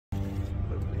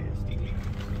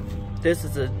This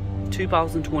is a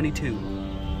 2022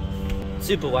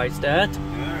 Superwise, Dad.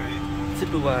 Alright.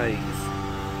 Superwise.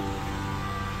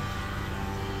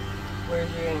 Where's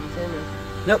your antenna?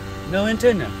 Nope, no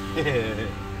antenna.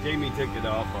 Jamie took it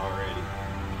off already.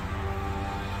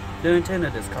 No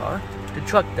antenna this car. The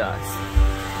truck does.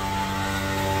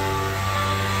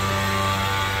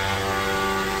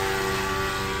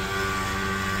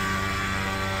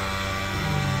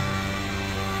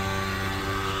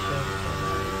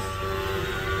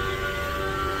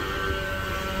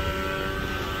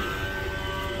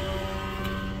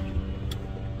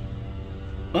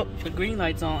 Oh, the green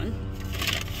light's on.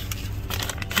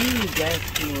 Huge gas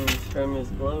fumes from his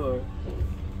blower.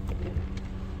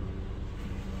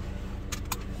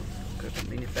 Got the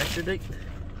manufacturer date.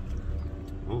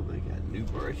 Oh, they got new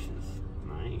brushes.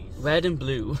 Nice. Red and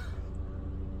blue.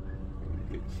 In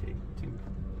good shape, too.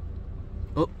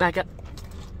 Oh, back up.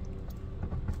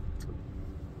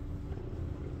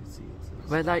 Let's see, it says-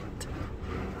 Red light.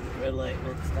 Red light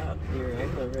meant stop. You're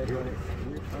at the red light.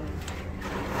 You're fine.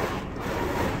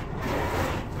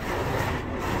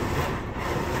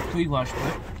 Pre-wash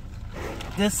book.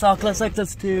 This sock looks like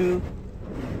this too.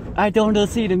 I don't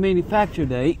see the manufacture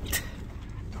date.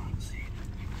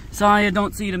 Sorry, I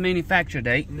don't see the manufacture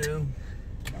date. No.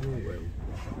 Oh, well.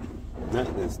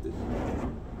 Not listed.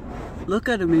 Look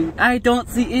at me. I don't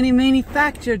see any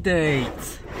manufacture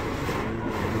dates.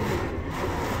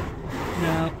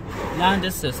 No, not in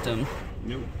this system.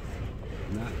 Nope.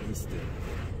 Not listed.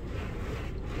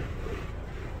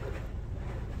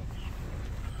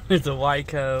 It's a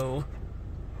Ryko.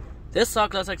 This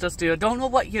sock looks like this too. I don't know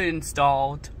what you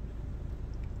installed.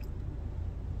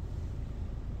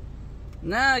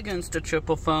 Now against the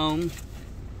triple foam.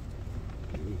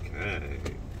 Okay.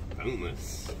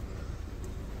 Bonus.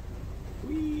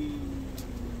 Whee.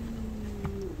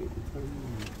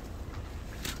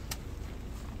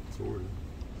 Sort of.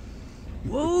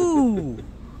 Whoa!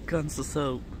 Comes the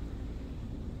soap.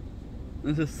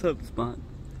 There's a soap spot.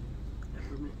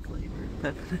 Peppermint flavor.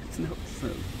 That's not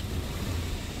soap.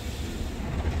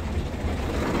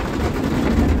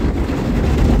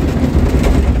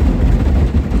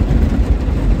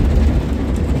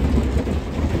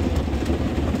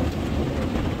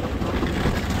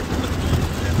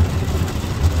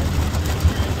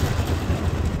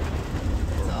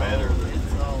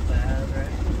 It's all bad, right?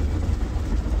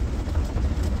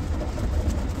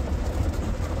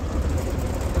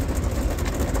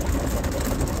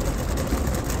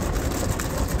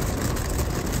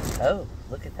 Oh,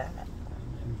 look at that.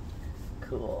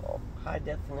 Cool. High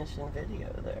definition video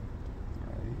there.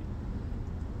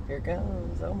 Here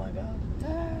goes. Oh my god.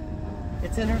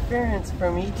 It's interference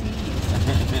from ETs.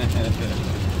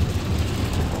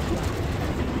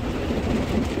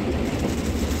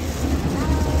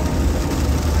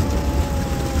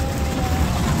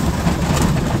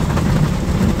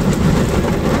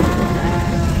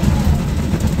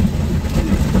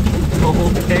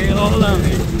 Okay, hold on.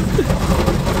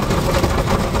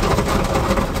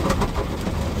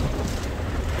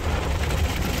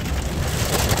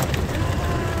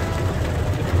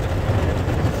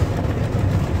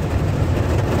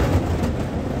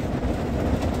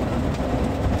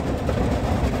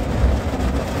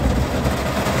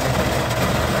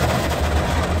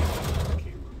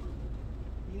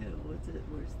 Yeah, what's it?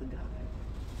 Where's the guy?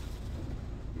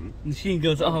 The machine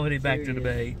goes all the way back to the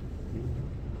bay.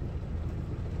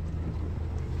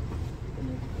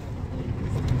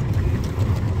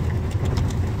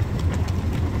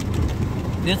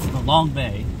 This is a long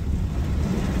bay.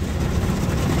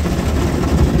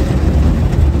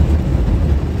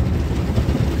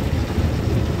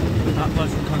 Not much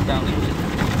will come down into it.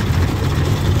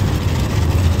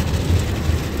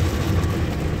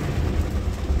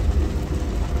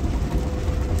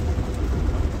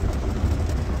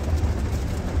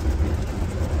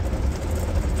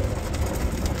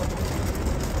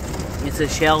 It's a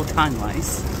shell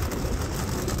timewise.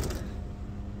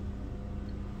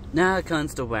 Now it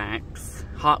comes to wax,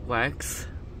 hot wax.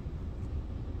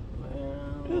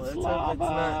 Well, It's let's hope it's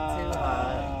not too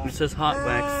hot. It says hot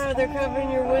wax. Ah, they're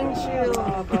covering your windshield.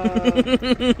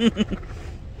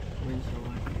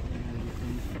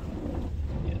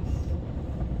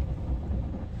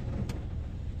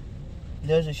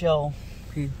 There's a shell.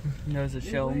 There's a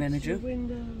shell manager.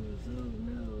 Windows. Oh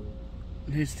no.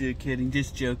 He's still kidding,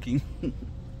 just joking.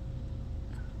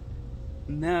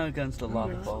 Now it comes to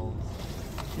lock balls.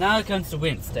 Now it comes to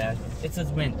wince, Dad. It says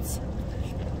wince.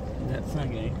 That's not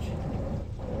gauge.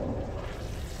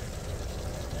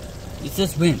 It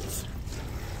says wince.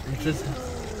 It says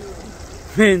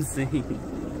fancy.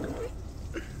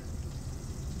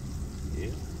 Yeah.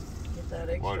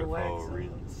 that extra wax Waterfall on.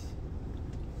 rinse.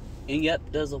 And yep,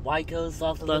 there's a Ryko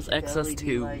Softgloss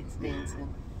XS2. Lights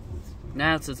dancing.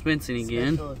 Now it's rinsing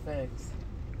again. Special effects.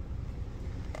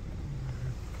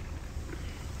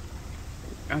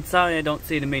 I'm sorry I don't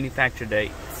see the manufacture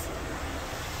dates.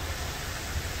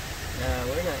 Nah,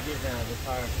 we're not getting out of the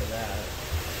car for that.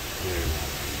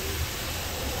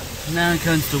 Now it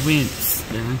comes to rinse.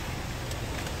 Yeah.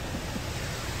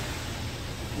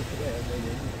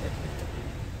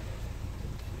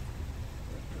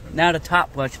 Now the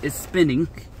top brush is spinning.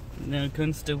 Now it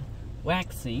comes to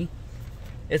waxing.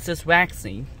 It's just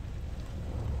waxing.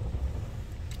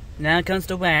 Now it comes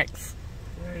to wax.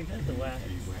 We already got the wax.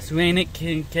 Ceramic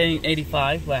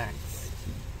K85 wax.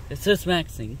 It's just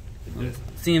waxing.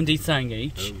 CMD sign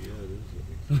gauge. Oh, yeah,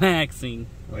 it is. Waxing.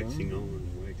 Waxing on,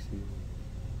 waxing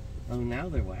Oh, now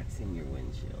they're waxing your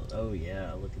windshield. Oh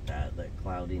yeah, look at that. That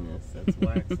cloudiness. That's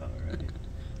wax, alright.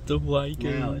 The white.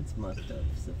 Now it's mucked up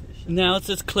sufficient. Now it's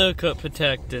just clear coat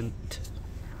protectant.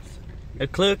 A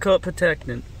clear coat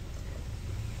protectant.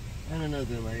 And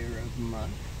another layer of muck.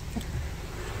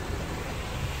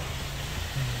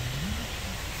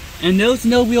 And there's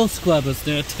no wheel scrubbers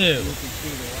there too. You can see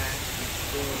the wax is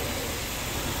still.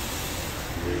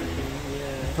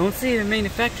 Yeah. Don't see the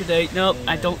manufacture date. Nope,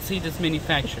 I don't see this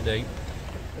manufacture date.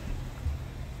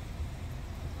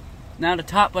 Now the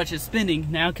top brush is spinning.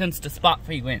 Now comes the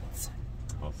spot-free rinse.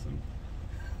 Awesome.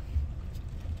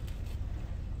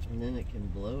 And then it can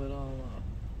blow it all off.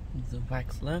 There's a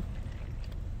wax left.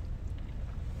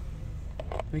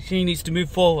 Machine needs to move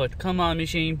forward. Come on,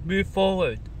 machine, move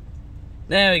forward.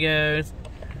 There it goes.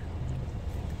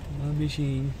 Come on,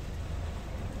 machine.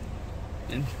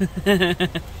 And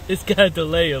it's got to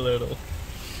delay a little.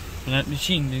 And that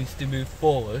machine needs to move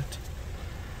forward.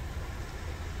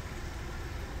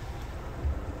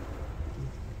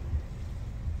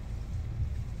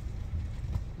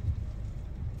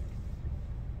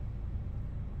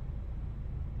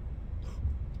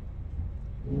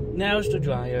 Now it's the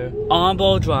dryer.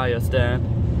 Onboard dryer stand.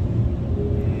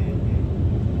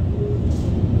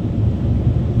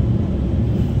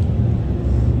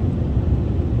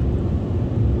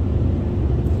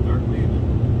 Start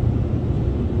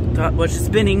moving. Top brush is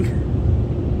spinning.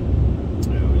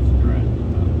 No, it's dry.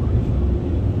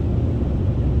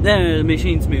 There, the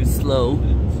machine's move slow.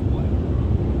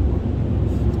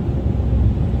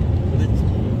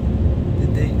 The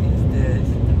date is this.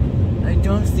 I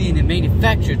don't see any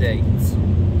manufacture dates.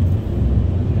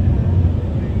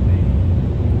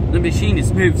 The machine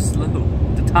is moved slow.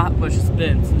 The top brush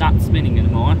spins, not spinning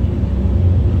anymore.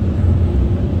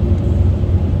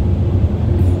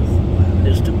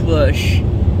 There's the brush.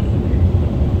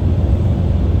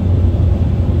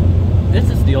 This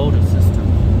is the older system.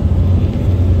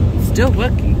 Still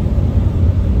working.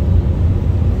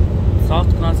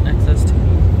 Softgloss XS2.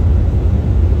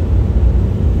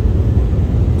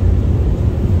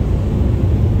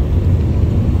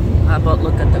 How about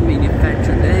look at the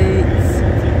manufacture dates?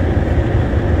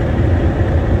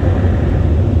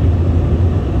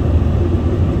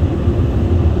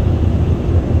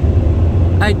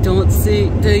 I don't see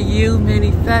the U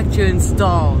manufacturer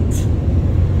installed.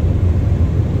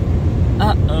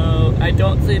 Uh-oh, I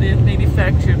don't see the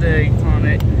manufacture date on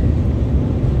it.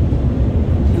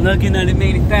 Looking at the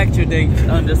manufacture date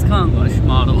on this Conveyor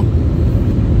model.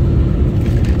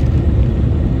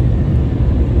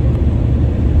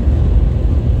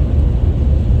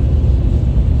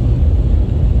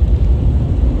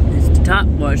 Top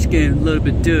wash getting a little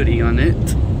bit dirty on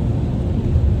it.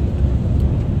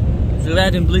 The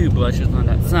red and blue brushes on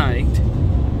that side.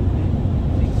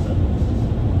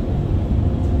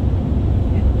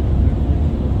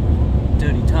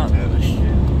 Dirty top brush.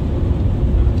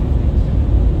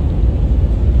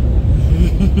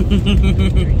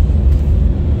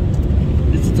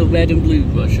 This is the red and blue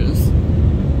brushes.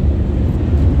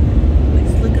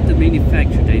 Let's look at the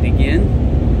manufacture date again.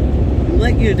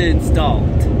 What year they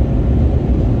installed?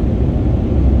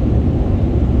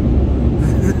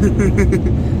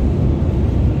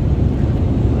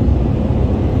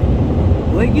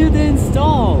 What you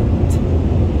installed?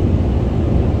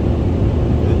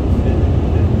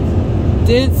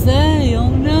 Did say, oh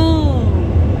no!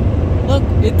 Look,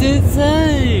 it did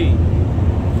say!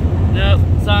 Nope,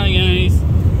 sorry guys.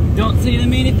 Don't see the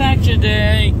manufacture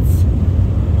dates.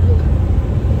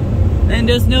 And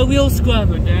there's no wheel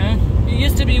scrubber there. It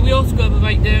used to be a wheel scrubber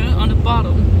right there on the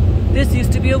bottom. This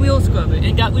used to be a wheel scrubber.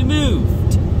 It got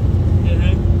removed.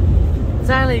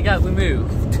 Sadly, it got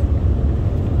removed.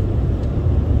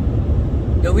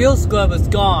 The wheel scrubber's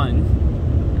gone.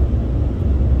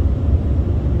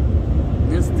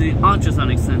 This is the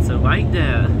ultrasonic sensor right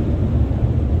there.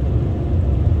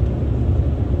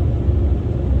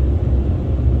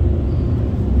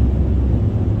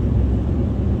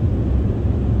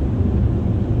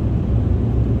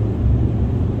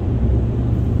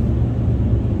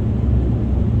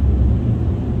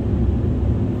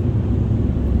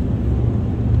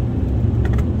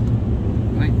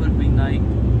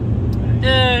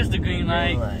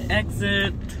 light. light.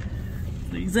 Exit.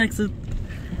 Please exit.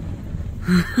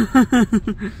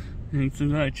 Thanks for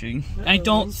watching.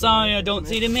 Sorry, I don't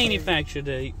see the manufacture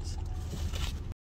date.